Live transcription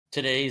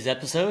Today's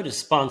episode is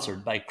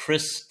sponsored by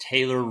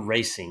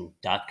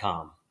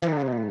ChrisTaylorRacing.com.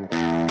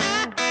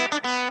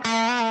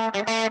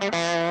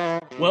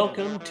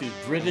 Welcome to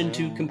Driven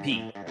to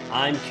Compete.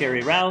 I'm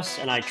Kerry Rouse,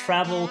 and I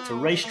travel to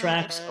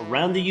racetracks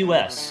around the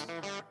U.S.,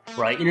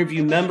 where I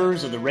interview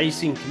members of the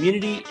racing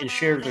community and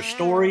share their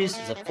stories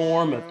as a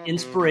form of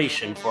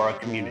inspiration for our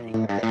community.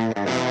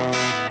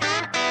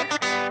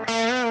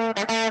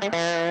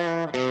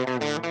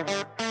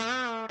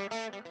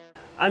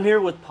 I'm here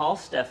with Paul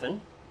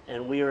Stephan,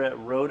 and we are at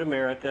Road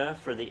America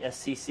for the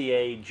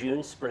SCCA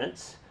June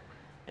Sprints,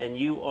 and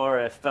you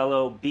are a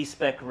fellow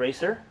B-Spec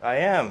racer. I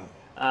am.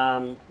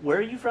 Where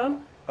are you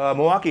from?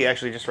 Milwaukee,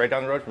 actually, just right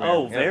down the road from here.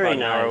 Oh, very about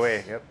nice. An hour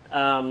away. Yep.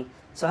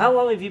 So how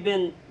long have you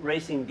been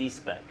racing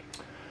B-Spec?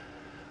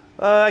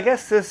 I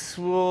guess this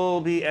will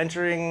be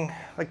entering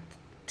like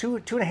two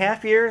and a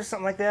half years,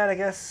 something like that. I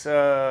guess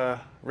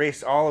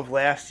raced all of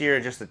last year,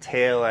 just the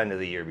tail end of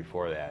the year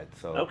before that.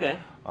 So Okay.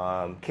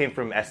 Came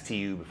from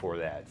STU before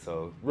that,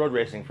 so road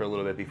racing for a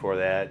little bit before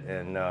that,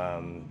 and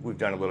we've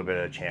done a little bit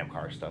of champ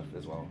car stuff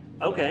as well.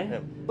 Okay. So, yeah,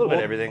 a little bit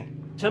of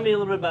everything. Tell me a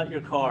little bit about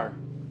your car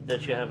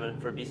that you have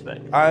for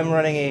B-Spec. I'm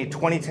running a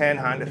 2010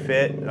 Honda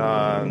Fit.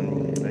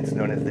 It's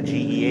known as the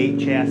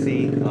GE8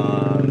 chassis.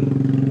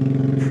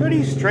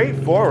 Pretty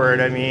straightforward.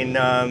 I mean,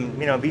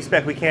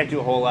 B-Spec, we can't do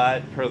a whole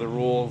lot per the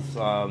rules.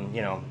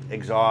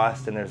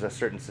 Exhaust, and there's a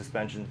certain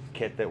suspension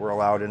kit that we're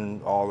allowed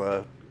in.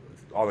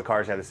 All the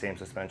cars have the same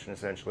suspension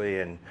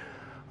essentially, and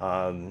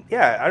I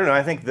don't know.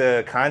 I think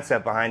the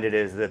concept behind it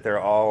is that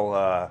they're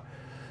all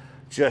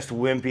just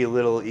wimpy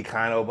little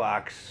econo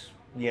box,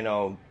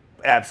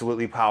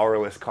 absolutely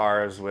powerless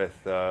cars with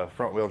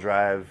front wheel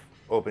drive,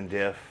 open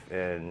diff,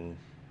 and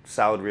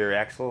solid rear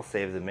axle,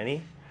 save the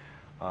Mini.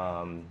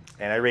 And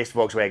I raced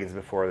Volkswagens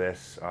before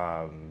this,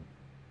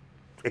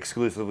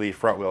 exclusively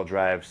front wheel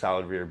drive,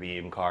 solid rear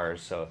beam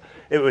cars. So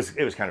it was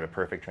kind of a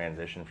perfect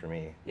transition for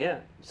me. Yeah.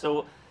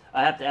 So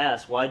I have to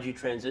ask, why did you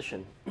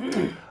transition?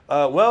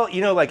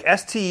 Like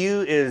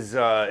STU is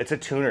it's a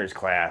tuner's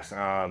class,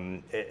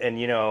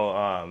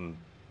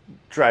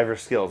 driver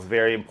skills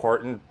very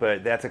important,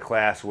 but that's a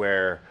class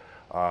where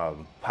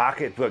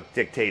pocketbook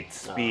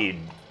dictates speed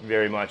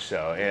very much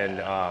so,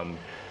 and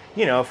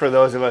for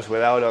those of us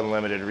without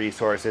unlimited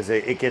resources,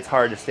 it gets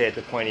hard to stay at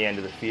the pointy end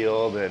of the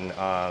field. And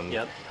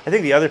I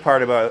think the other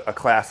part about a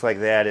class like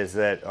that is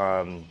that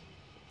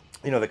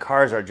the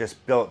cars are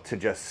just built to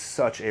just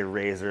such a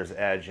razor's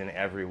edge in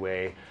every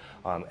way.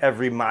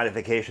 Every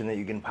modification that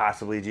you can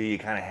possibly do, you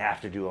kind of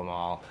have to do them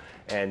all.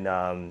 And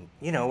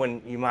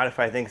when you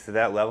modify things to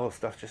that level,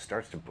 stuff just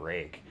starts to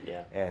break.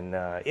 Yeah. And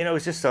it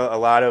was just a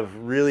lot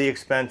of really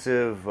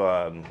expensive,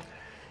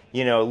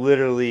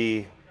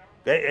 literally.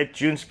 At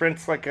June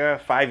Sprints, like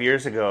 5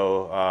 years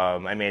ago,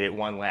 I made it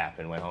one lap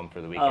and went home for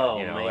the weekend. Oh,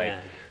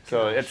 man.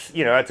 So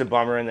it's a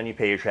bummer, and then you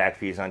pay your track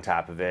fees on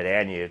top of it,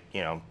 and you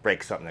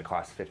break something that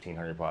costs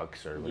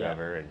 $1,500 or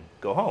whatever, and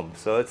go home.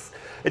 So it's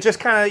just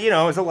kind of it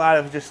was a lot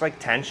of just like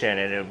tension,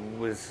 and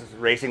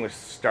racing was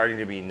starting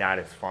to be not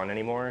as fun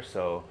anymore.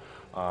 So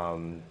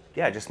I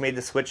just made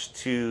the switch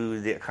to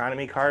the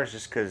economy cars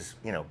just because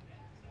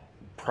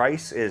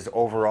price is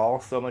overall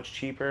so much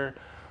cheaper.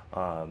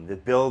 The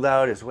build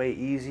out is way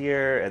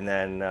easier, and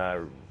then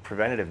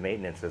preventative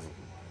maintenance is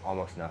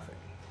almost nothing.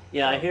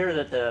 Yeah, I hear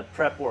that the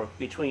prep work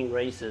between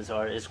races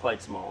is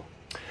quite small.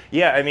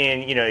 Yeah, I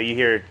mean, you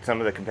hear some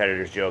of the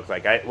competitors joke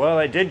like,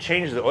 I did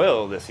change the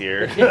oil this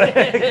year.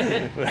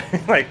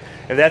 Like,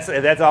 if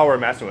that's all we're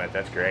messing with,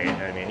 that's great.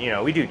 I mean,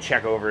 we do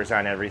checkovers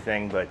on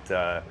everything, but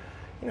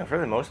for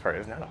the most part,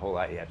 there's not a whole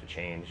lot you have to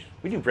change.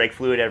 We do brake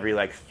fluid every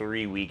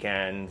 3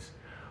 weekends.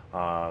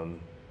 I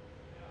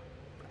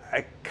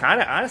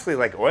kind of honestly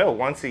like oil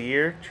once a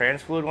year,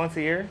 trans fluid once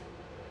a year.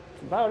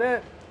 That's about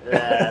it.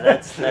 Yeah,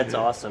 that's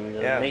awesome. The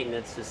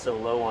maintenance is so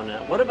low on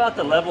that. What about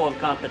the level of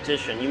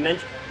competition? You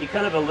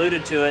kind of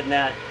alluded to it in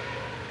that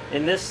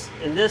in this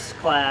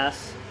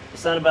class,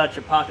 it's not about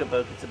your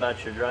pocketbook; it's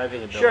about your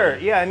driving ability. Sure.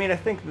 Yeah. I mean, I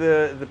think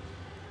in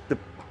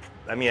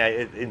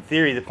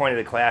theory, the point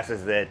of the class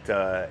is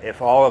that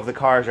if all of the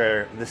cars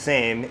are the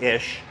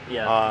same-ish,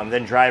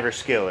 then driver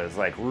skill is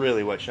like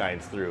really what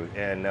shines through.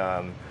 And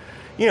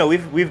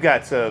we've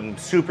got some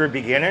super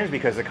beginners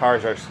because the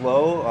cars are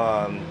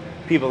slow.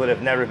 People that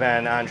have never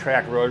been on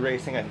track road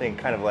racing, I think,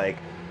 kind of like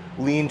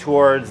lean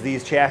towards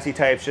these chassis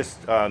types. Just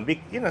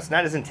it's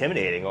not as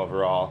intimidating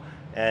overall.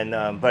 And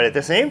but at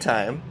the same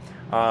time,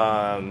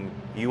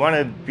 you want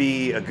to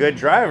be a good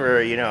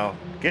driver.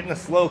 Get in a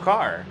slow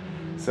car.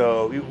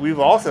 So we've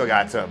also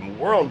got some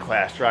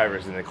world-class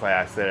drivers in the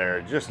class that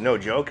are just no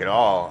joke at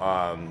all.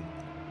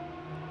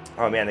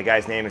 Oh man, the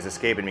guy's name is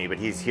escaping me, but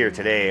he's here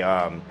today.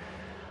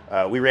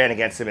 We ran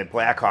against him at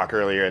Blackhawk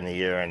earlier in the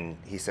year, and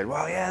he said,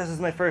 well, this is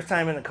my first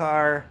time in the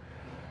car.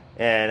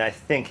 And I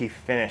think he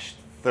finished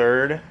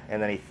third,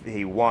 and then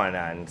he won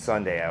on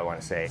Sunday, I want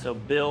to say. So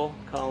Bill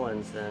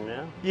Collins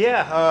then,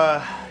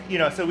 yeah?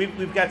 Yeah, so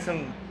we've got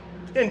some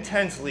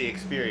intensely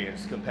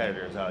experienced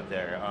competitors out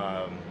there.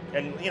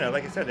 And,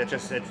 like I said, it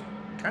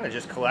kind of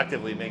just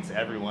collectively makes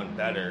everyone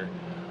better.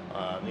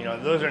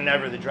 Those are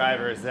never the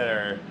drivers that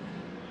are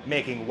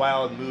making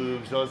wild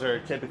moves. Those are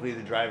typically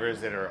the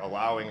drivers that are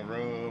allowing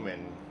room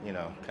and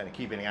kind of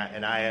keeping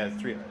an eye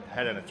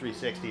head on a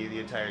 360 the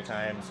entire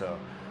time. So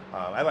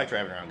I like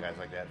driving around guys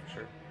like that for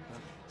sure.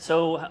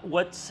 So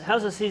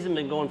how's the season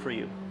been going for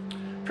you?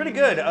 Pretty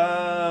good.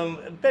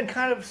 Been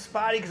kind of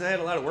spotty because I had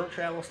a lot of work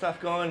travel stuff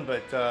going,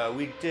 but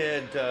we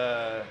did.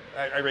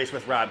 I race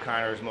with Rob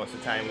Connors most of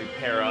the time. We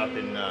pair up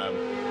and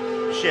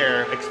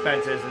share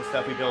expenses and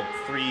stuff. We built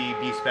 3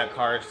 B-Spec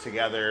cars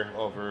together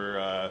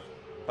over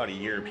about a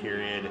year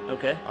period.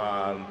 Okay.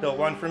 Built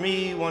one for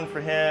me, one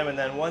for him, and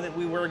then one that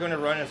we were going to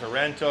run as a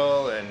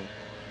rental. And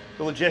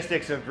the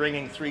logistics of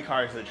bringing 3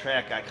 cars to the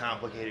track got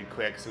complicated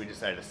quick, so we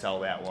decided to sell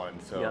that one.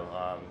 So yep.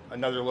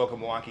 Another local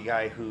Milwaukee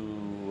guy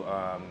who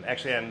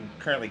actually I'm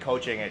currently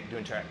coaching at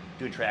doing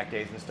track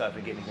days and stuff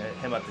and getting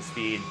him up to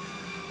speed.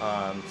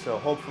 So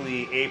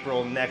hopefully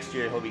April next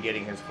year he'll be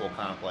getting his full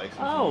comp license.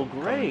 Oh,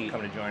 great!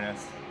 Come to join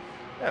us.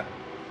 Yeah.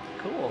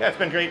 Cool. Yeah, it's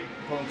been great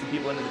pulling some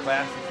people into the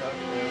class and stuff.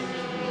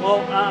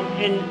 Well,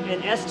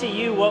 in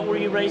STU, what were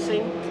you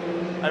racing?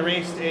 I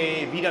raced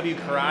a VW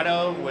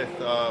Corrado with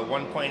a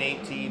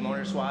 1.8T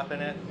motor swap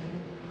in it.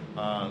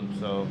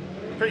 So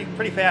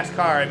pretty fast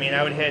car. I mean,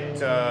 I would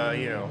hit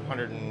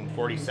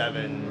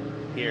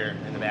 147 here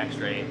in the back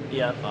straight.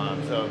 Yeah.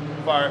 So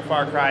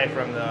far cry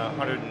from the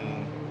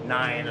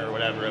 109 or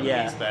whatever of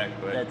the B-Spec.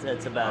 But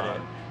that's about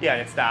it. Yeah,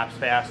 and it stops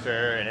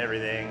faster and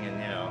everything,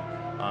 and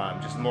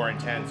just more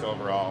intense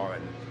overall.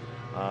 And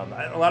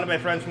a lot of my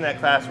friends from that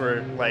class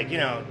were like, you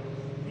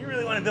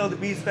really want to build a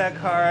B-Spec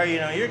car,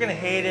 you're going to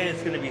hate it,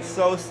 it's going to be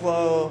so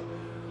slow.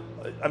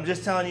 I'm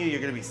just telling you, you're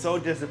going to be so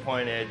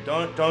disappointed.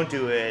 Don't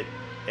do it.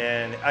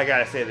 And I got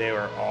to say, they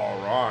were all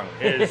wrong.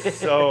 It is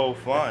so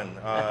fun.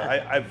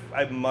 I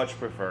much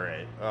prefer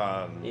it.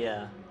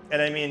 Yeah.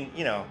 And I mean,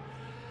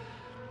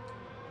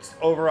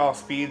 overall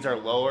speeds are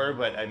lower,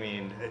 but I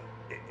mean,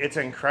 it's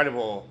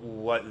incredible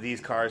what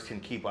these cars can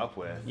keep up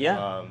with.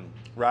 Yeah.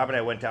 Rob and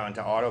I went down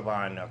to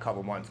Autobahn a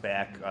couple months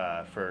back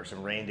for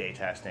some rain day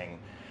testing,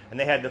 and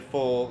they had the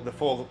full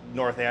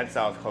north and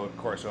south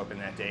course open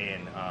that day,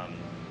 and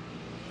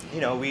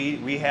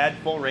we had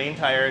full rain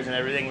tires and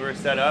everything. We were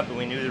set up, and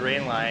we knew the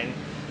rain line,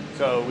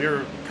 so we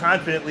were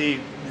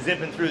confidently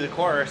zipping through the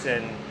course.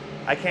 And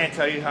I can't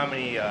tell you how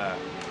many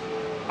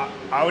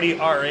Audi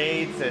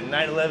R8s and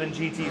 911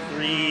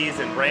 GT3s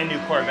and brand new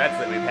Corvettes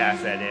that we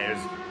passed that day. It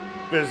was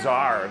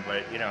bizarre,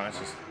 but it's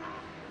just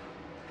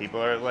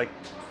people are like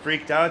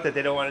freaked out that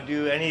they don't want to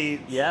do any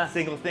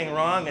single thing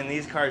wrong, and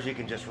these cars you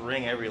can just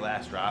wring every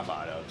last drop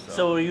out of.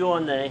 So are you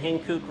on the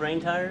Hankook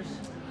rain tires?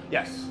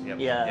 Yes. Yep.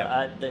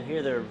 Yeah. Yep.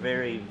 Here they're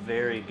very,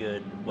 very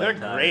good wet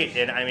They're great,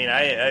 and I mean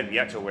I've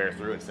yet to wear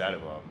through a set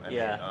of them. I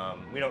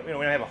mean, we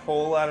don't have a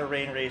whole lot of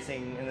rain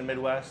racing in the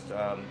Midwest.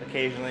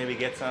 Occasionally we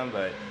get some,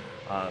 but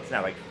it's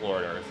not like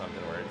Florida or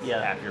something where it's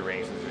half your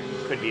races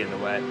could be in the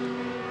wet.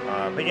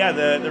 But yeah,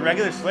 the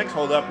regular slicks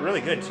hold up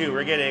really good too.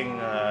 We're getting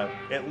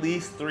at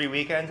least 3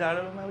 weekends out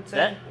of them, I would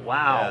say.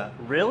 Wow,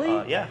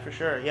 really? Yeah, for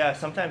sure. Yeah,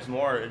 sometimes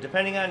more,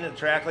 depending on the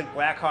track. Like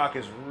Blackhawk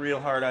is real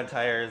hard on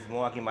tires.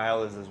 Milwaukee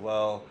Mile is as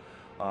well.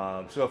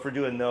 So if we're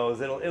doing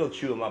those, it'll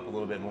chew them up a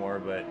little bit more.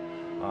 But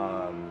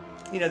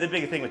the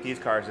big thing with these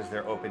cars is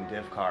they're open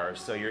diff cars,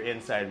 so your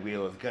inside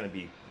wheel is going to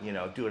be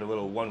doing a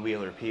little one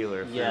wheeler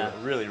peeler through a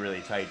really,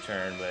 really tight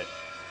turn. But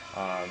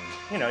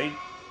you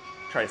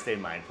try to stay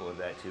mindful of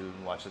that too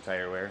and watch the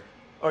tire wear.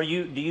 Do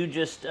you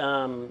just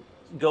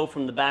go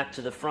from the back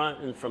to the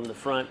front and from the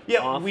front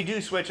off? We do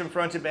switch them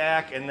front to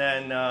back, and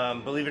then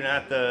believe it or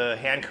not, the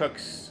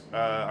Hankooks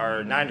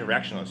are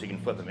non-directional, so you can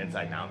flip them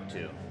inside and out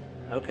too.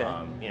 Okay.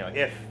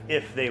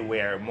 If they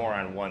wear more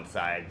on one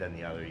side than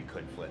the other, you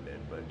could flip it.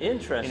 But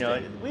interesting.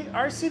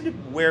 Ours seem to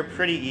wear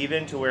pretty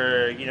even to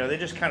where they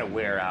just kind of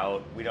wear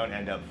out. We don't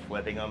end up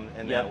flipping them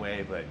in that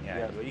way, but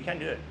you can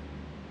do it.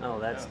 Oh,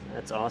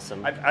 that's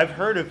awesome. I've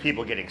heard of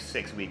people getting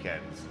 6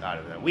 weekends out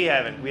of them. We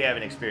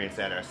haven't experienced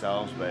that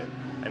ourselves, but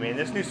I mean,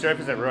 this new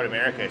surface at Road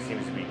America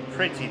seems to be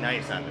pretty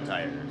nice on the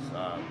tires.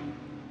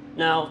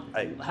 Now,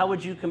 how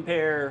would you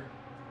compare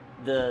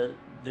the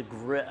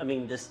grip? I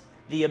mean,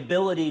 the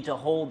ability to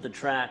hold the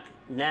track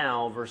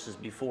now versus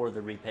before the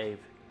repave?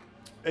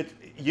 I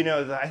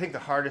think the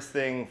hardest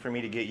thing for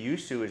me to get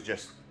used to is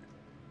just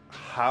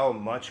how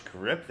much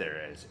grip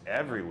there is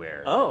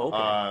everywhere. Oh, okay.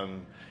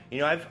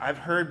 I've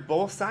heard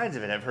both sides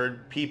of it. I've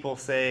heard people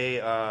say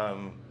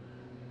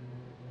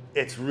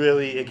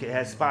it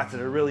has spots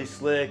that are really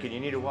slick and you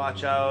need to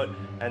watch out.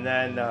 And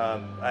then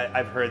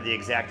I've heard the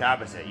exact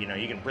opposite. You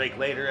can brake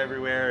later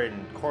everywhere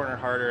and corner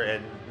harder.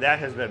 And that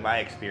has been my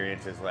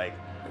experience. Is like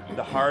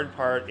the hard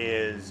part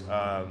is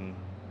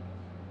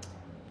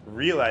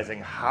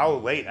realizing how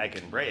late I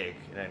can brake.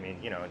 And I mean,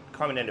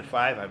 coming into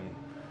 5, I'm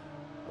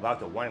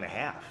about the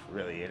 1.5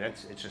 really, and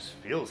it just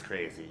feels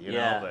crazy,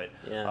 But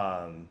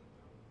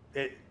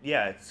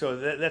so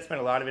that's been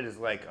a lot of it is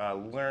like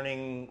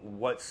learning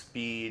what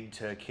speed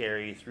to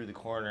carry through the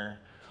corner.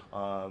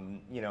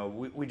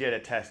 We did a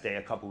test day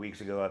a couple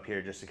weeks ago up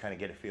here just to kind of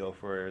get a feel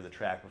for the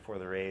track before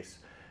the race,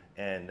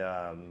 and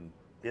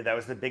that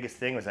was the biggest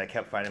thing, was I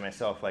kept finding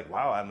myself like,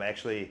 wow, I'm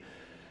actually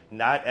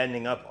not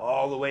ending up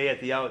all the way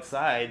at the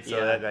outside,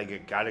 so that I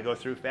got to go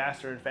through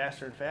faster and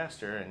faster and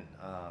faster. And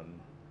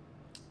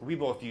we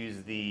both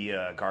use the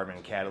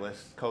Garmin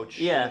Catalyst coach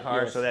in the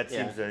car, so that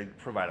seems to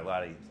provide a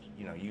lot of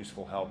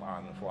useful help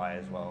on the fly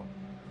as well.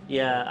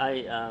 Yeah,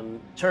 I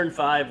turn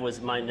 5 was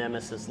my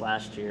nemesis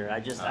last year.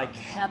 I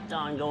kept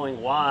on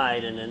going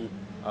wide, and then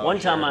one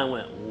time I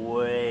went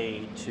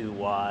way too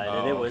wide,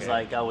 and it was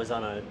like I was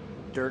on a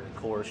dirt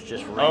course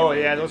just rambling. Oh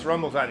yeah, those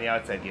rumbles on the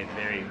outside get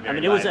very, very. I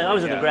mean, I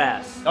was in the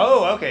grass.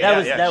 Oh, okay. That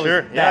was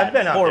sure. Yeah, I've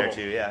been out horrible.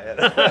 there too.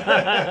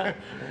 Yeah.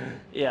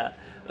 Yeah,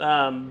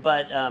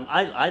 but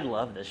I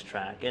love this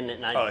track, and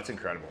it's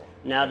incredible.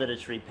 Now that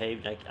it's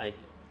repaved,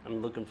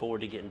 I'm looking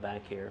forward to getting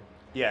back here.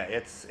 Yeah,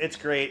 it's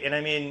great, and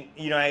I mean,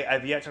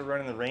 I've yet to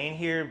run in the rain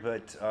here,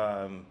 but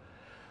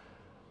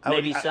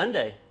maybe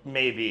Sunday.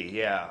 Maybe,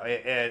 yeah.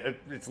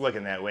 It's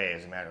looking that way,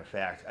 as a matter of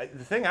fact.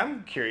 The thing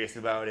I'm curious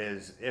about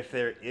is if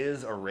there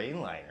is a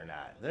rain line or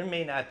not. There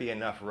may not be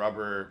enough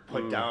rubber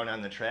put down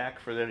on the track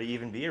for there to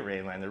even be a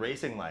rain line. The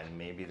racing line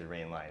may be the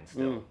rain line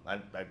still. I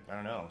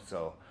don't know.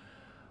 So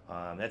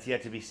that's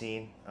yet to be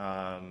seen.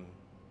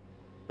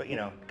 But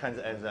kind of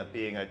ends up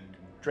being a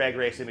drag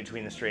race in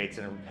between the straights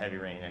and a heavy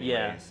rain anyway.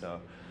 Yeah.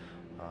 So.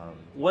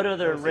 What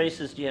other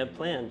races do you have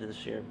planned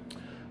this year?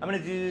 I'm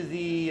gonna do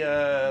the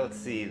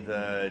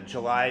the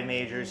July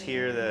majors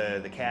here,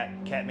 the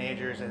cat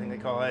majors, I think they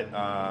call it,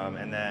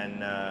 and then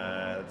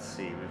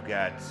we've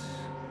got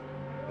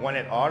one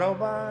at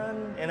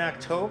Autobahn in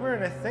October,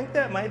 and I think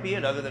that might be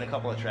it, other than a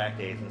couple of track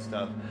days and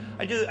stuff.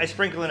 I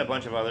sprinkle in a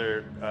bunch of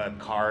other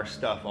car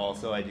stuff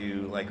also. I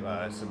do like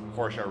some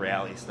Porsche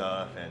rally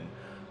stuff,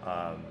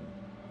 and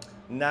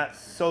not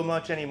so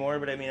much anymore,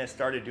 but I mean, I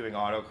started doing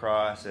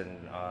autocross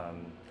and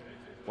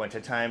went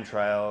to time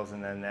trials,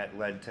 and then that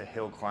led to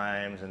hill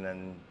climbs, and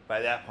then by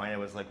that point I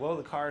was like, well,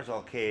 the car's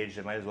all caged,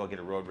 I might as well get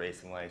a road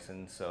racing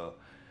license. So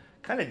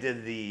kind of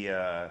did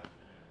the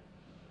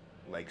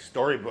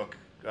storybook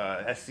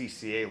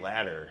SCCA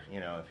ladder,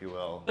 if you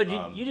will. But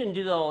you didn't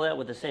do all that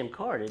with the same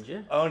car, did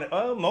you? Oh,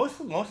 no,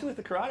 mostly with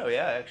the Corrado,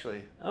 yeah,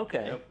 actually.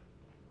 Okay. Yep.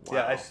 Wow.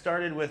 Yeah, I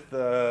started with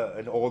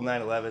an old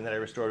 911 that I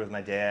restored with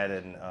my dad,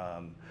 and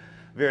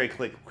very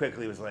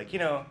quickly was like,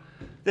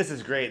 this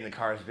is great and the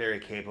car is very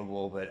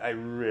capable, but I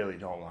really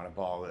don't want to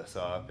ball this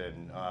up.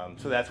 And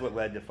so that's what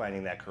led to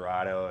finding that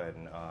Corrado.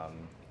 And,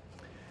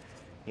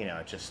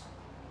 just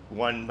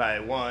one by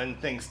one,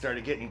 things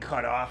started getting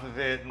cut off of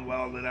it and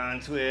welded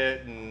onto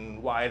it,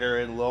 and wider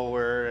and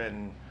lower.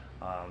 And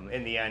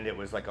in the end, it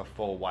was like a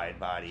full wide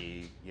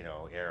body,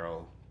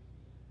 aero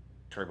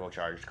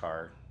turbocharged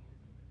car.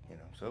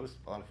 So it was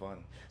a lot of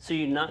fun. So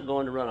you're not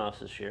going to runoffs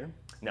this year?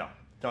 No.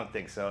 Don't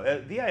think so.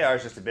 VIR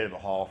is just a bit of a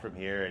haul from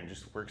here, and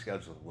just work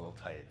schedule's a little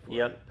tight.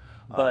 Yep.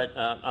 But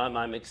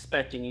I'm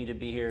expecting you to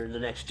be here the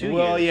next 2 years.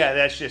 Well, yeah,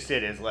 that's just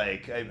it. Is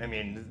like, I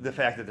mean, the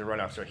fact that the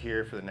runoffs are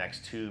here for the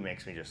next 2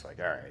 makes me just like,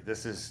 all right,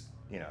 this is,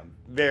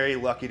 very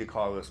lucky to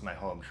call this my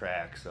home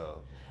track.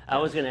 So I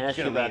was going to ask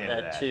you about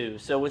that too.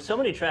 So with so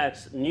many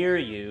tracks near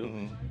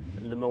you,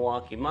 the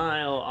Milwaukee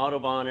Mile,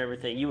 Autobahn,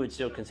 everything, you would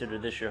still consider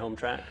this your home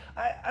track?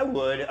 I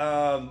would.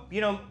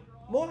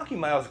 Milwaukee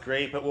Mile is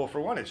great, but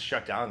for one, it's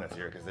shut down this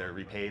year because they're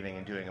repaving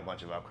and doing a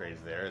bunch of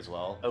upgrades there as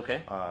well.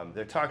 Okay.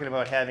 They're talking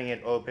about having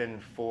it open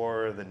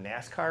for the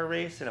NASCAR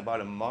race in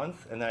about a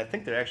month, and then I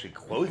think they're actually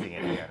closing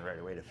it again right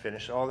away to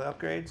finish all the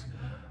upgrades.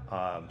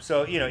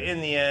 So in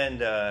the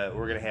end,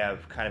 we're going to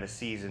have kind of a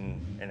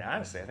season, and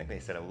honestly, I think they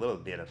said a little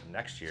bit of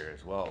next year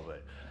as well.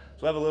 But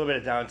so we'll have a little bit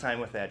of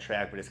downtime with that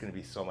track, but it's going to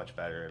be so much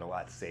better and a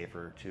lot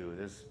safer too.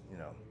 There's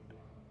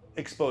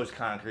exposed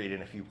concrete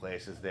in a few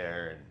places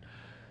there, and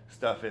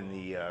stuff in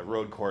the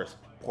road course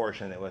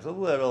portion that was a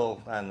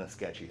little on the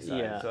sketchy side.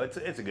 Yeah. So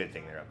it's a good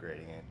thing they're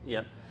upgrading it.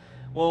 Yep.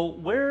 Well,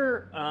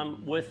 where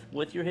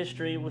with your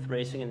history with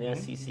racing and the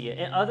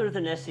SCCA, other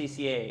than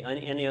SCCA,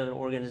 any other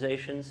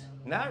organizations?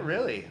 Not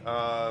really.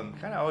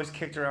 Kind of always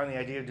kicked around the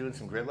idea of doing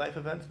some grid life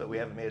events, but we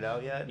haven't made it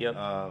out yet. Yep.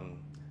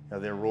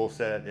 Their rule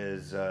set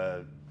is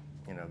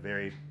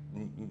very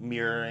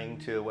mirroring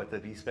to what the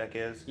B-Spec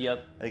is.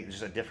 Yep. I think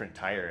just a different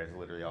tire is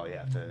literally all you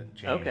have to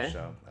change. Okay.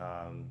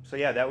 So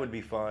yeah, that would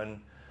be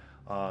fun.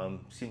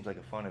 Seems like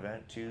a fun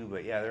event too,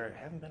 but yeah, there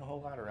haven't been a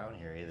whole lot around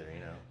here either,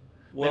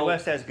 Well,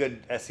 Midwest has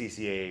good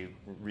SCCA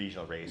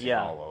regional racing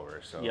all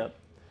over. So. Yep.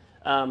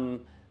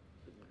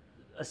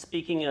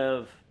 Speaking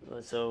of,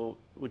 so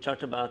we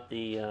talked about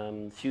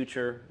the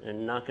future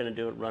and not going to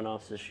do it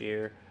runoffs this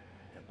year.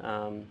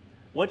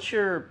 What's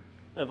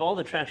of all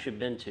the tracks you've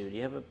been to, do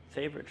you have a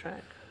favorite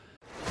track?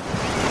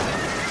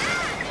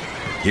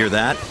 Hear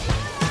that?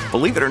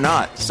 Believe it or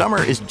not,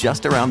 summer is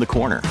just around the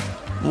corner.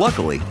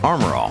 Luckily,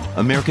 Armor All,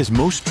 America's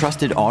most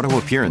trusted auto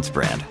appearance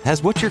brand,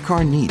 has what your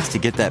car needs to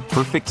get that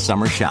perfect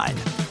summer shine.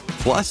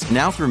 Plus,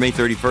 now through May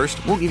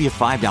 31st, we'll give you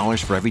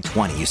 $5 for every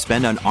 $20 you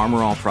spend on Armor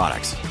All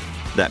products.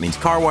 That means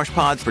car wash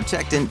pods,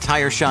 protectant,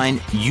 tire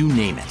shine, you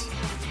name it.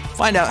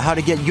 Find out how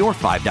to get your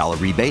 $5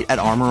 rebate at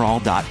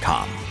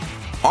armorall.com.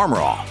 Armor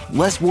All,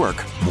 less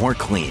work, more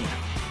clean.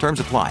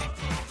 Terms apply.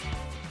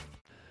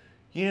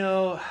 You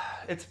know,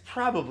 it's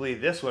probably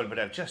this one, but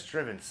I've just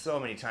driven so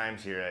many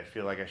times here. I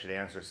feel like I should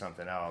answer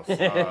something else.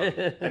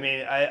 I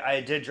mean, I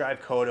did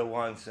drive Coda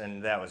once,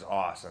 and that was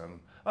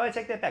awesome. Oh, I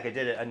take that back. I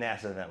did a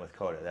NASA event with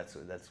Coda. That's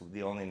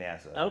the only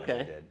NASA event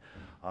I did,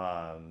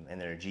 in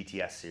their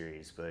GTS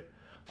series. But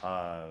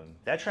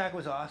that track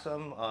was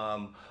awesome.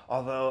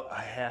 Although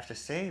I have to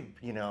say,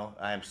 you know,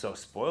 I am so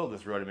spoiled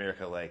with Road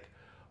America. Like,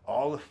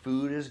 all the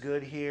food is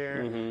good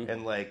here,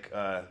 and like,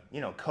 you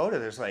know, Coda.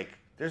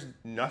 There's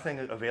nothing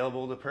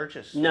available to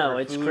purchase. No,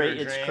 it's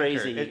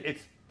crazy.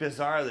 It's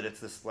bizarre that it's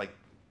this like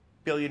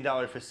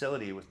billion-dollar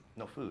facility with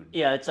no food.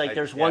 Yeah, it's like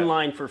there's one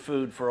line for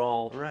food for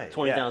all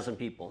 20,000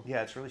 people.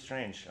 Yeah, it's really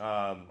strange.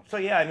 So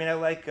yeah, I mean, I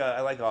like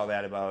all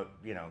that about,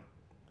 you know,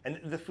 and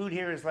the food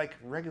here is like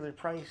regular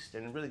priced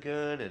and really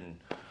good, and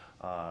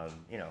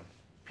you know,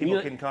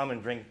 people can come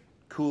and bring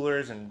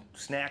coolers and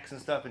snacks and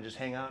stuff and just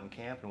hang out and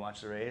camp and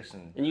watch the race.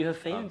 And you have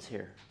fans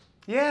here.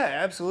 Yeah,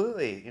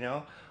 absolutely. You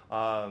know.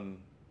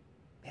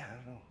 Yeah, I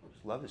don't know.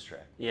 Just love this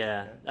track.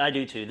 Yeah, I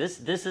do too. This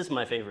is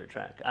my favorite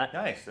track.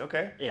 Nice.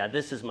 Okay. Yeah,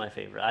 this is my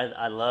favorite.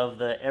 I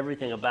love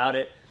everything about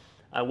it.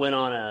 I went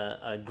on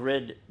a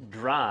grid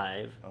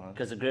drive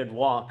because a grid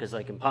walk is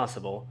like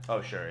impossible.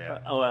 Oh, sure, yeah.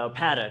 A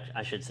paddock,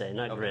 I should say,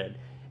 not grid.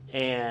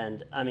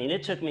 And I mean,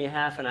 it took me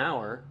half an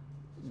hour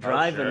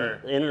driving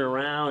in and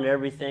around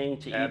everything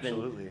to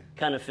even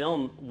kind of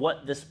film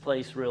what this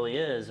place really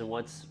is and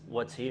what's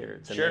here.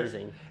 It's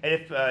amazing. And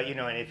if you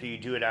know, and if you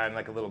do it on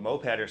like a little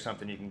moped or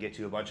something, you can get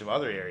to a bunch of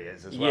other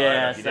areas as well.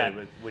 Yes.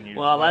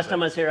 Last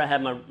time I was here, I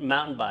had my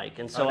mountain bike,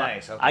 and so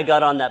I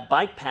got on that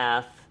bike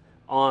path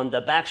on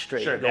the back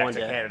straight going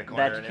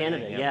back to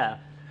Canada. Yeah.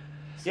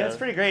 Yeah, it's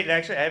pretty great. And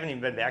actually, I haven't even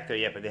been back there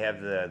yet, but they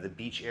have the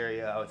beach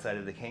area outside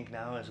of the kink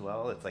now as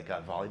well. It's like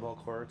got volleyball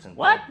courts. And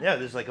yeah,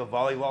 there's like a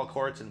volleyball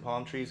courts and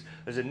palm trees.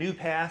 There's a new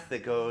path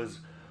that goes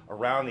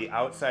around the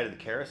outside of the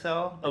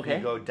carousel. Okay.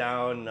 You go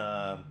down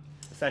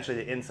essentially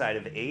the inside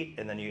of 8,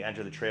 and then you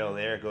enter the trail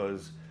there.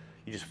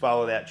 You just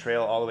follow that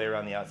trail all the way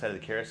around the outside of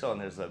the carousel,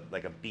 and there's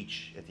like a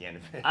beach at the end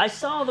of it. I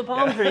saw the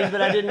palm trees, but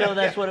I didn't know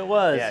that's what it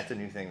was. Yeah, it's a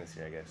new thing this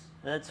year, I guess.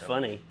 That's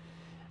funny.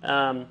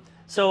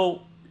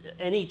 So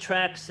any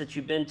tracks that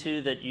you've been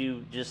to that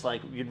you just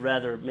like, you'd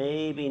rather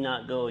maybe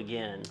not go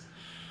again?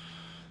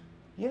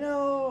 You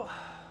know,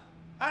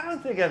 I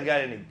don't think I've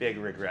got any big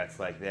regrets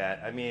like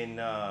that. I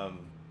mean,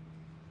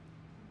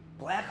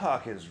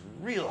 Blackhawk is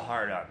real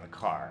hard on the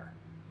car.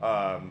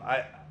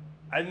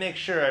 I make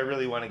sure I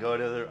really want to go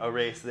to a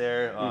race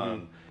there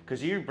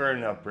because you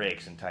burn up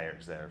brakes and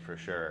tires there for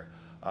sure.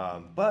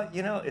 But,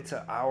 you know, it's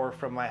an hour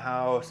from my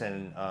house,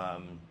 and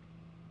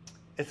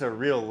it's a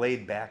real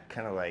laid-back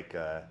kind of like...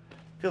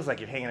 feels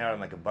like you're hanging out on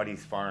like a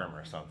buddy's farm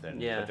or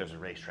something. Yeah. But there's a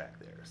racetrack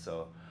there.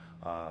 So,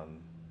 I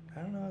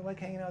don't know. I like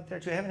hanging out there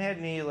too. I haven't had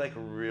any like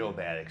real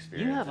bad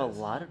experiences. You have a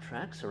lot of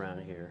tracks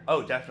around here.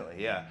 Oh,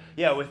 definitely. Yeah.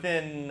 Yeah.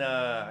 Within,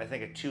 I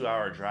think a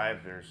 2-hour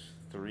drive, there's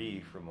 3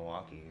 from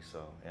Milwaukee.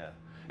 So, yeah.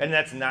 And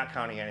that's not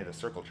counting any of the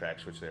circle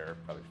tracks, which there are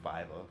probably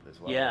 5 of as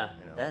well. Yeah.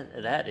 You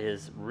know? That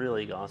is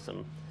really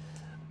awesome.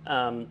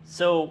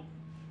 So,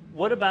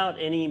 what about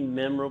any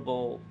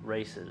memorable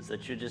races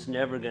that you're just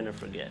never going to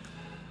forget?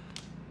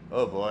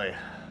 Oh boy,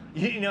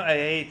 you know, I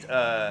hate.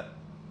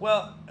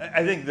 Well,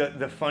 I think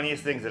the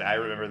funniest things that I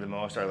remember the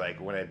most are like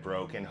when I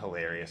broke in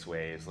hilarious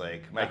ways.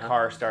 Like my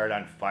car started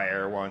on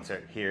fire once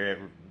here at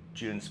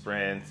June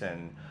Sprint,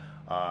 and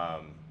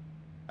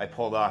I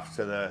pulled off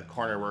to the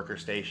corner worker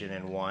station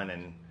and won,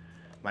 and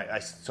I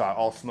saw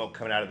all smoke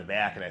coming out of the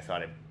back, and I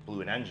thought it blew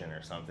an engine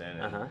or something.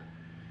 And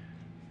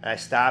I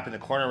stopped, and the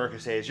corner worker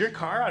says, "Is your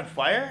car on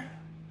fire?"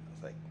 I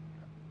was like,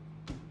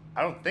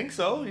 "I don't think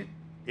so.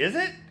 Is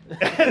it?"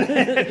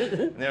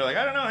 And they're like,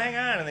 "I don't know, hang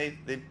on." And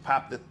they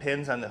popped the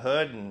pins on the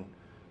hood and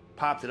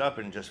popped it up,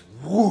 and just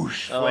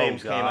whoosh,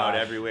 flames came out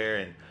everywhere.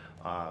 And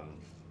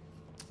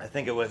I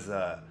think it was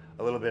a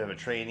little bit of a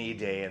trainee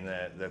day, and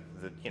the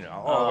you know,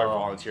 all of our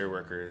volunteer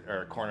workers,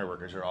 or corner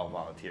workers, are all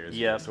volunteers.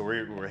 Yeah. So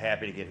we're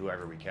happy to get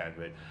whoever we can.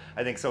 But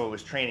I think someone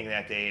was training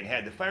that day and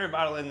had the fire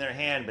bottle in their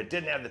hand, but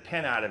didn't have the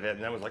pin out of it,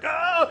 and I was like,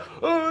 oh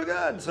my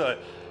God. So,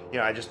 you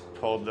know, I just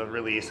pulled the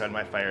release on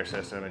my fire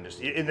system, and just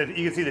you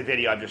can see the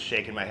video. I'm just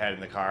shaking my head in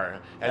the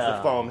car as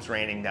the foam's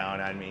raining down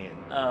on me, and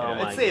you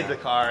know, it saved the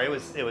car. It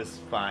was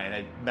fine.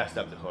 I messed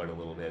up the hood a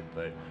little bit,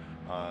 but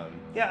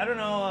yeah, I don't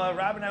know.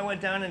 Rob and I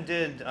went down and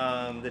did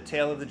the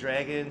Tail of the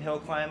Dragon hill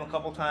climb a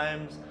couple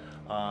times,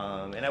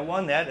 and I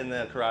won that in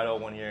the Corrado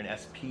one year in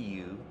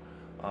SPU.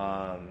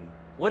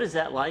 What is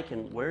that like,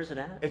 and where is it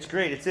at? It's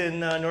great. It's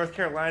in North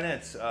Carolina.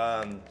 It's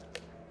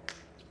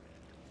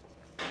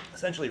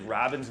essentially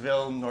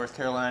Robbinsville, North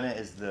Carolina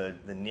is the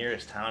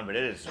nearest town, but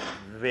it is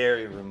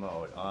very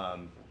remote.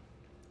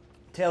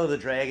 Tail of the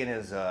Dragon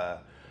is, I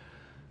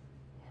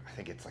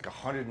think it's like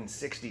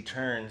 160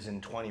 turns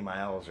in 20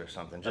 miles or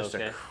something. Just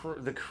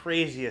the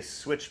craziest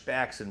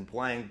switchbacks and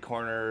blind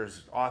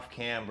corners, off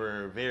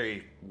camber,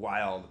 very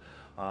wild.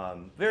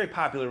 Very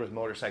popular with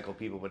motorcycle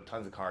people, but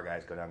tons of car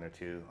guys go down there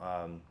too.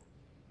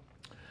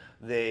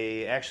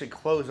 They actually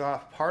close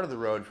off part of the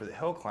road for the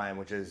hill climb,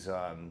 which is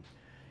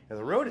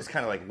the road is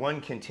kind of like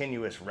one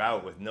continuous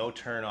route with no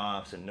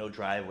turnoffs and no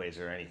driveways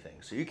or anything.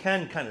 So you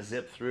can kind of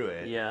zip through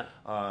it. Yeah.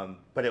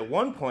 But at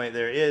one point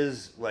there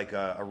is like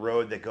a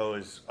road that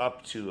goes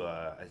up to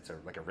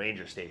like a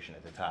ranger station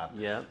at the top.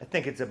 Yeah. I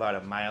think it's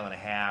about 1.5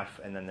 miles,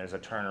 and then there's a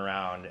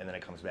turnaround, and then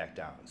it comes back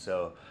down.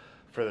 So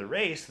for the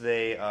race,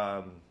 they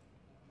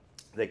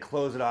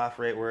close it off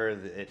right where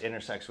it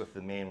intersects with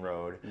the main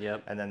road.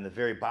 Yep. And then the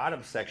very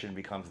bottom section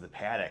becomes the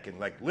paddock, and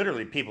like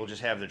literally people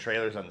just have their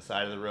trailers on the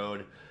side of the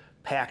road,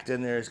 packed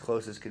in there as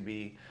close as could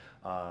be.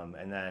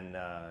 And then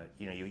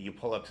you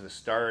pull up to the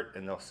start,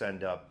 and they'll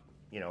send up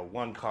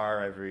one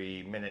car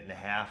every 1.5 minutes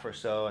or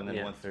so, and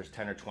then once there's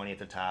 10 or 20 at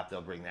the top,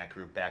 they'll bring that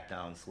group back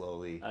down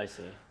slowly. I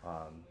see.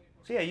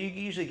 So yeah, you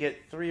usually get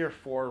 3 or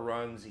 4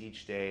 runs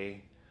each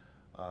day.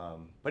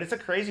 But it's a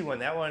crazy one.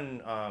 That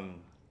one, I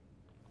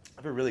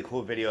have a really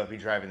cool video of me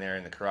driving there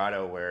in the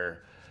Corrado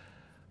where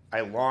I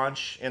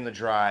launch in the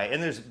dry,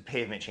 and there's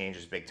pavement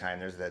changes big time.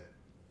 There's that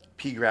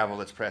pea gravel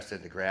that's pressed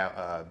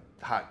into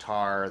hot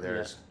tar.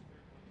 There's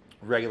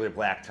regular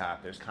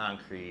blacktop. There's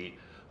concrete.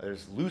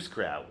 There's loose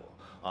gravel.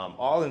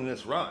 All in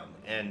this run.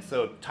 And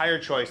so tire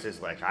choice is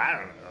like,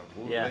 I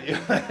don't know.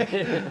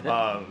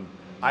 Yeah.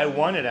 I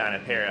won it on a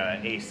pair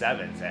of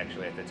A7s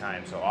actually at the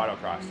time, so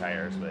autocross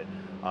tires. But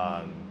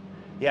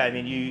yeah, I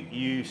mean,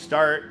 you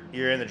start,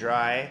 you're in the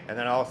dry, and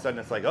then all of a sudden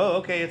it's like, oh,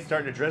 okay, it's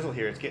starting to drizzle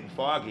here. It's getting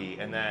foggy.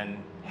 And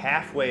then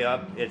halfway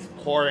up, it's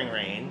pouring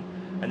rain.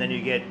 And then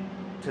you get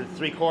to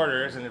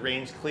 3/4, and the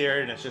rain's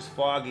cleared, and it's just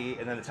foggy,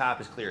 and then the top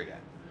is clear again.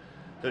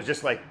 There's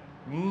just like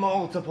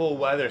multiple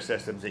weather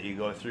systems that you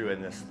go through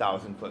in this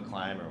 1,000-foot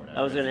climb or whatever.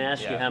 I was going to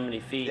ask you how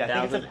many feet.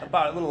 Yeah, I think it's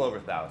about a little over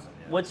 1,000.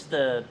 Yeah. What's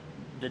the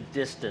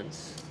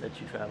distance that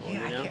you travel?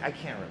 Yeah, I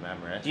can't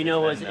remember. Do you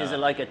know, is it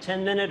like a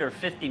 10-minute or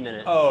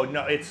 50-minute? Oh,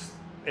 no, it's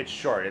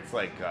short. It's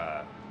like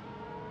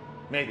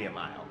maybe a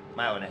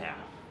mile and a half.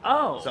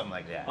 Oh. Something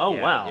like that. Oh,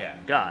 yeah, wow. Yeah.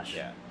 Gosh.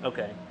 Yeah.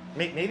 Okay.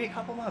 Maybe a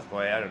couple months,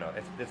 boy. I don't know.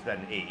 It's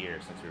been 8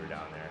 years since we were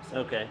down there. So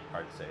okay.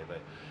 Hard to say, but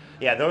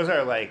yeah, those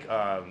are like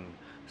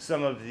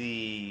some of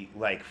the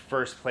like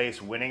first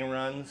place winning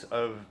runs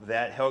of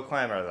that hill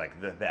climb are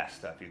like the best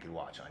stuff you could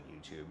watch on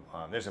YouTube.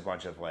 There's a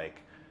bunch of like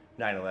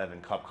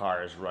 911 Cup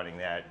cars running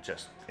that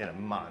just in a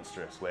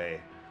monstrous way.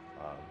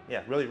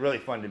 Yeah, really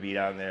fun to be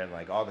down there, and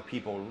like all the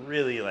people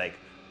really like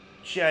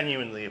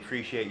genuinely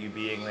appreciate you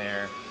being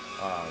there.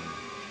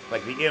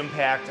 Like the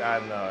impact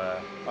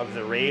of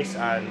the race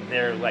on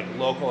their like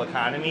local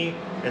economy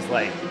is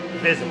like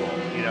visible.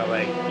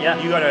 Like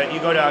you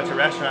go out to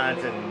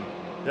restaurants and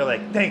they're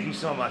like, thank you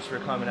so much for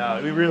coming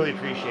out. We really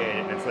appreciate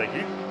it. And it's like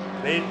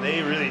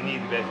they really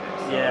need the business.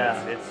 So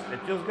yeah, it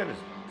feels good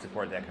to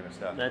support that kind of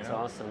stuff. That's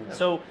awesome. Yeah.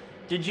 So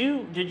did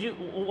you?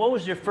 What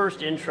was your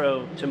first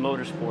intro to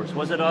motorsports?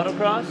 Was it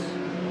autocross?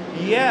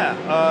 Yeah,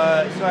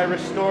 so I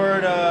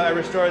restored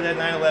that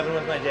 911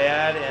 with my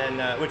dad,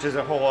 and which is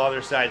a whole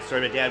other side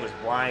story. My dad was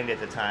blind at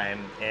the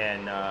time,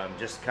 and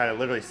just kind of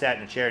literally sat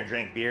in a chair and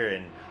drank beer,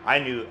 and I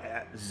knew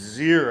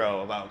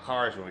zero about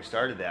cars when we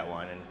started that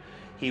one, and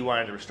he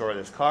wanted to restore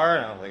this car,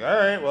 and I was like, all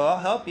right, well, I'll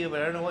help you,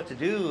 but I don't know what to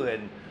do,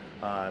 and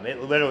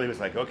it literally was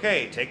like,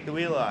 okay, take the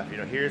wheel off,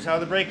 here's how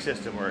the brake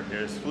system works,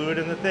 there's fluid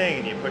in the thing,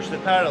 and you push the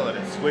pedal, and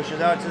it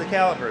squishes out to the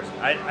calipers.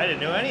 I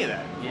didn't know any of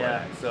that before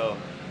that. So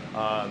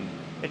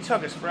it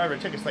took us forever.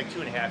 It took us like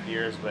 2.5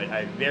 years, but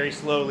I very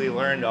slowly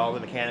learned all the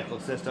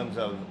mechanical systems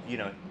of,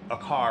 a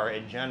car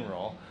in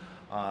general.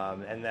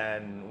 And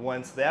then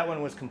once that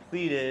one was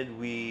completed,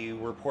 we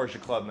were Porsche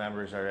Club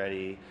members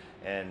already,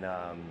 and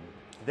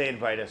they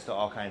invite us to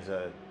all kinds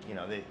of,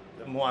 the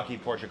Milwaukee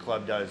Porsche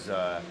Club does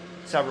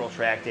several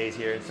track days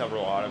here and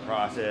several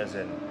autocrosses,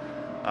 and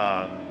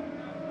a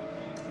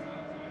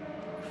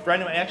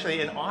friend of mine,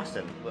 actually in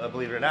Austin,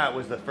 believe it or not,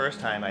 was the first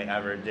time I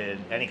ever did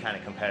any kind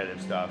of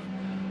competitive stuff.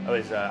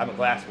 I'm a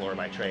glassblower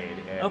by trade,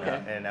 and,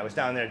 and I was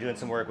down there doing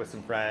some work with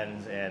some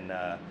friends, and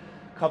a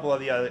couple of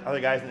the other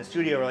guys in the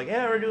studio were like,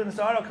 yeah, we're doing this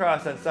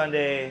autocross on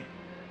Sunday,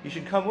 you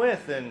should come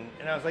with, and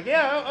I was like,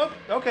 yeah,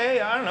 okay,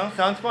 I don't know,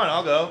 sounds fun,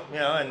 I'll go,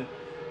 and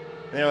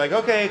they were like,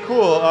 okay,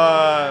 cool,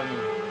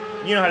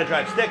 you know how to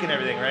drive stick and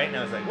everything, right? And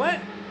I was like, what?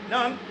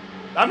 No,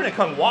 I'm gonna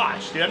come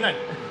watch, dude, I'm not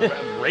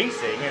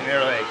racing. And they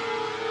were like,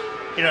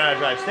 you know how to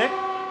drive stick?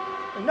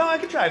 Like, no, I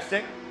can drive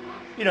stick.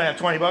 You don't have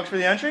 $20 for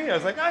the entry? I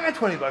was like, I got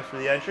 $20 for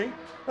the entry. They're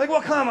like,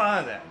 well, come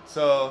on then.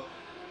 So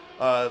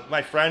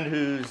my friend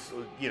who's,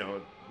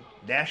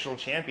 national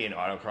champion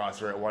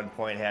autocrosser at one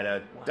point had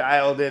a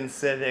dialed-in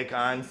Civic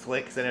on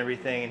slicks and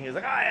everything, and he was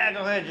like, oh yeah,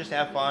 go ahead, just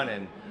have fun.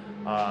 And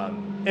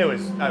I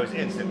was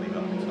instantly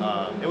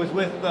hooked. It was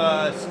with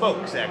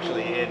Spokes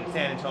actually in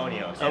San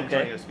Antonio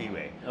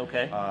Speedway.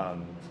 Okay.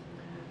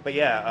 But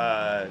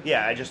yeah,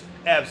 I just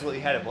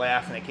absolutely had a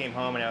blast, and I came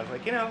home and I was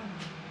like,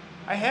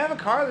 I have a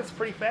car that's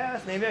pretty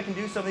fast. Maybe I can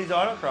do some of these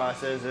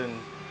autocrosses, and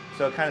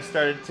so I kind of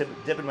started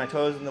dipping my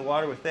toes in the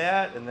water with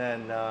that, and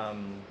then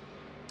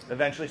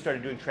eventually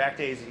started doing track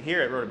days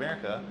here at Road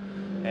America,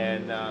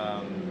 and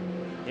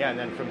and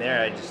then from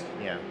there I just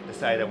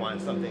decided I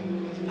wanted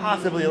something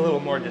possibly a little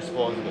more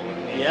disposable.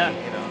 Maybe, yeah,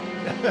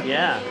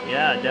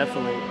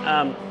 definitely.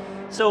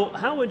 So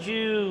how would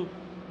you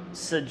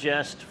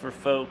suggest for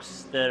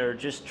folks that are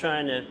just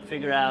trying to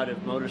figure out if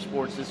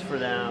motorsports is for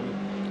them?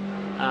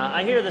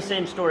 I hear the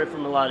same story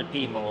from a lot of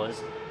people.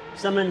 Is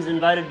someone's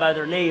invited by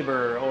their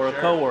neighbor or a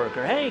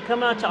coworker, hey,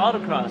 come out to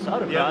autocross.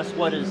 Autocross,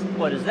 what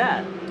is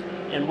that?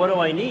 And what do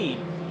I need?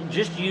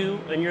 Just you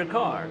and your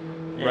car.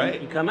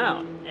 And you come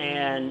out.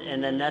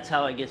 And then that's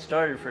how it gets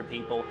started for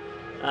people.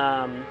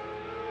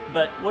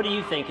 But what do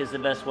you think is the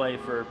best way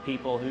for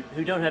people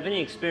who don't have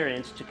any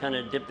experience to kind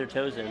of dip their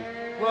toes in?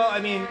 Well, I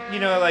mean,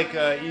 like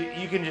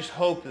you can just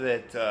hope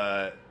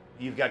that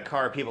you've got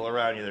car people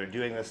around you that are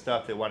doing this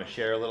stuff that want to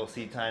share a little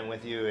seat time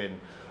with you, and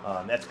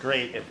that's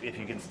great if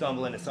you can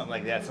stumble into something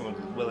like that, someone's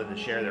willing to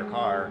share their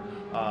car.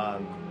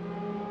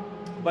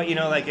 But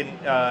like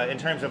in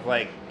terms of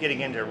like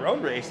getting into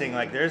road racing,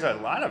 like there's a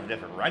lot of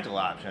different rental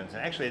options,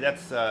 and actually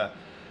that's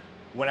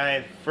when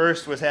I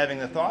first was having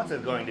the thoughts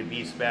of going to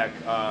B-Spec,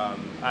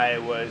 I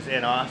was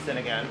in Austin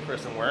again for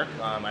some work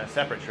on a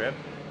separate trip,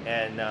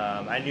 and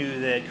I knew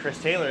that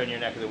Chris Taylor in your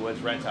neck of the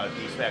woods rents out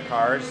B-Spec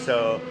cars,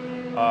 so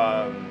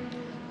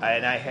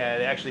I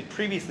had actually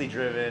previously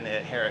driven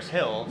at Harris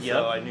Hill,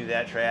 so I knew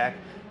that track,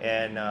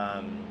 and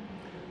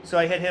so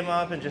I hit him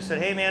up and just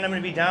said, hey man, I'm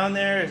going to be down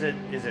there, is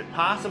it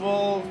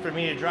possible for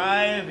me to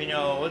drive,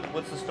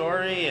 what's the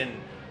story, and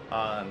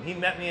he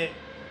met me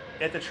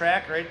at the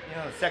track, right,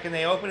 the second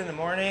they opened in the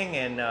morning,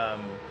 and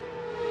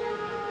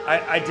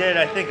I did,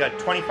 I think, a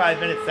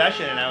 25-minute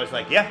session, and I was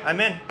like, yeah,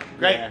 I'm in,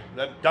 great,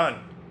 done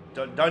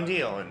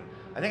deal, and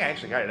I think I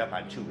actually got it up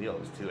on 2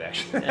 wheels, too,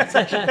 actually.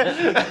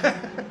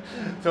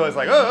 So I was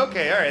like, oh,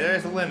 okay, all right,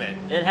 there's a limit.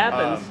 It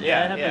happens, it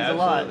happens a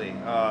lot.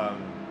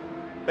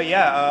 But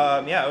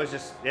I was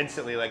just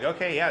instantly like,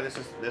 okay, yeah, this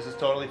is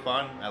totally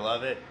fun, I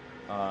love it.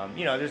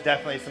 There's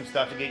definitely some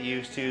stuff to get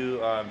used to.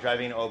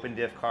 Driving an open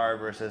diff car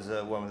versus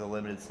one with a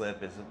limited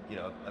slip is,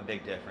 a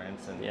big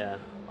difference. And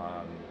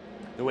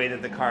the way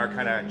that the car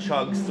kind of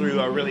chugs through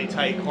a really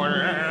tight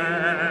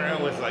corner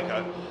was like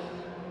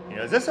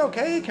is this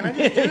okay? Can I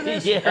just do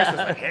this? Chris was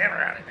like,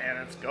 hammer on it, man,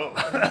 let's go.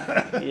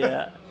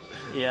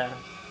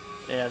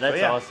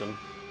 That's awesome.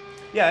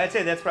 Yeah, I'd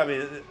say that's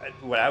probably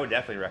what I would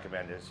definitely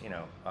recommend is,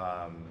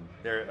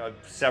 there are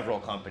several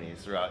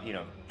companies throughout,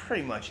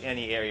 pretty much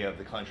any area of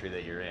the country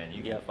that you're in,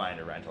 you can find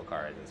a rental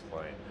car at this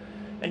point.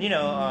 And,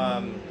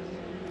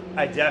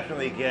 I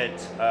definitely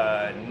get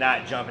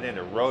not jumping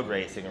into road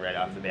racing right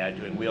off the bat,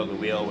 doing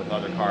wheel-to-wheel with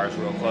other cars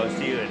real close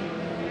to you. And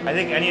I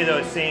think any of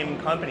those same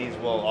companies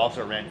will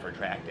also rent for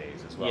track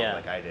days as well,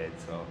 like I did.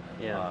 So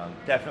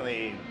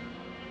definitely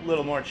a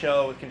little more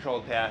chill with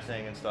controlled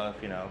passing and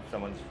stuff, if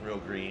someone's real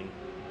green.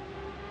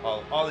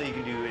 All that you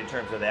can do in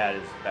terms of that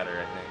is better,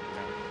 I think.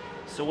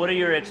 So what are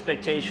your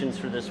expectations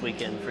for this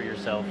weekend for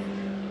yourself?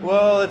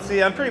 Well, let's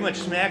see. I'm pretty much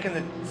smack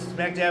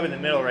dab in the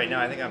middle right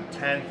now. I think I'm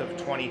 10th of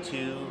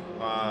 22.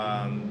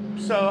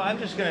 So I'm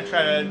just going to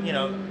try to,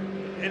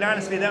 and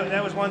honestly,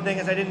 that was one thing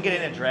is I didn't get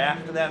in a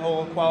draft of that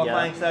whole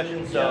qualifying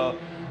session. So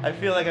I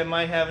feel like I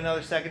might have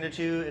another second or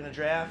two in the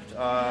draft,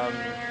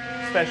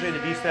 especially the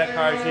B-Spec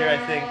cars here. I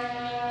think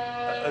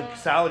a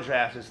solid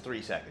draft is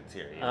 3 seconds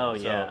here.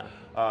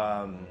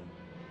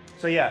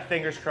 So yeah,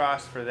 fingers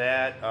crossed for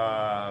that.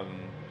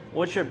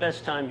 What's your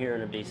best time here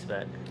in a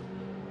B-Spec?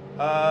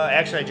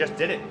 Actually, I just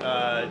did it.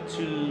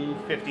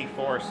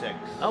 2:54.6.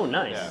 Oh,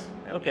 nice. Yeah.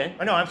 Okay.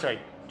 Oh, no, I'm sorry.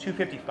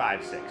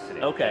 2:55.6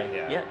 today.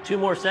 Okay. Yeah. 2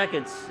 more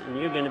seconds, and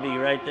you're going to be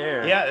right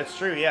there. Yeah, that's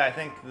true. Yeah, I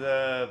think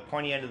the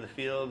pointy end of the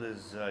field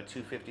is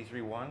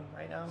 2:53.1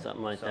 right now.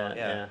 Something like that.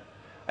 Yeah.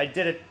 I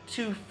did a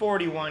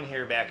 2:41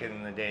 here back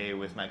in the day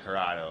with my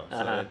Corrado,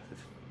 so it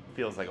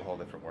feels like a whole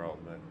different world.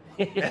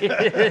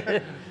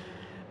 But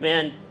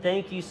man,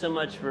 thank you so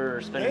much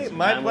for spending some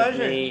time with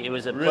me. It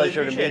was a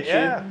pleasure to meet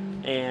you.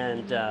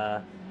 And,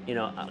 I'll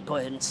go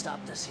ahead and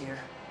stop this here.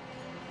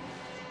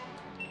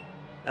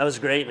 That was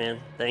great, man.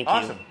 Thank you.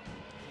 Awesome.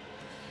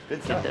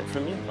 Good stuff. Get that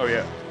from you? Oh,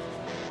 yeah.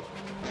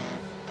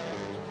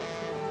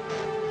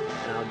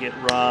 And I'll get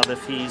Rob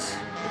if he's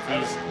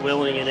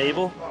willing and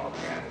able.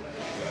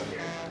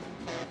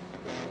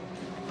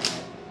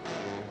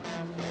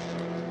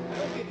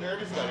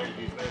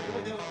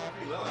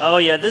 Oh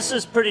yeah, this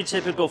is pretty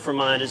typical for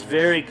mine. It's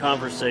very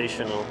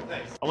conversational.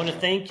 I want to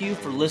thank you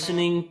for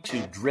listening to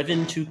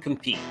Driven to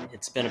Compete.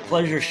 It's been a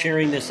pleasure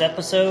sharing this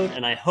episode,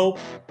 and I hope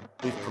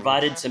we've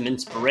provided some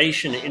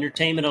inspiration and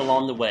entertainment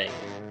along the way.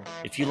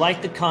 If you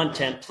like the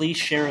content, please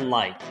share and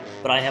like,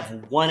 but I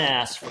have one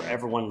ask for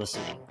everyone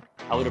listening.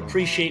 I would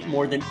appreciate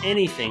more than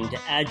anything to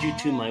add you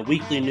to my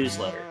weekly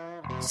newsletter.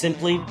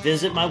 Simply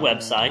visit my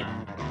website,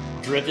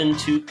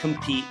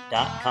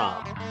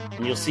 driventocompete.com,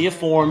 and you'll see a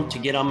form to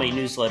get on my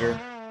newsletter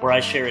where I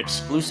share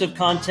exclusive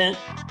content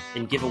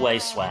and give away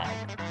swag.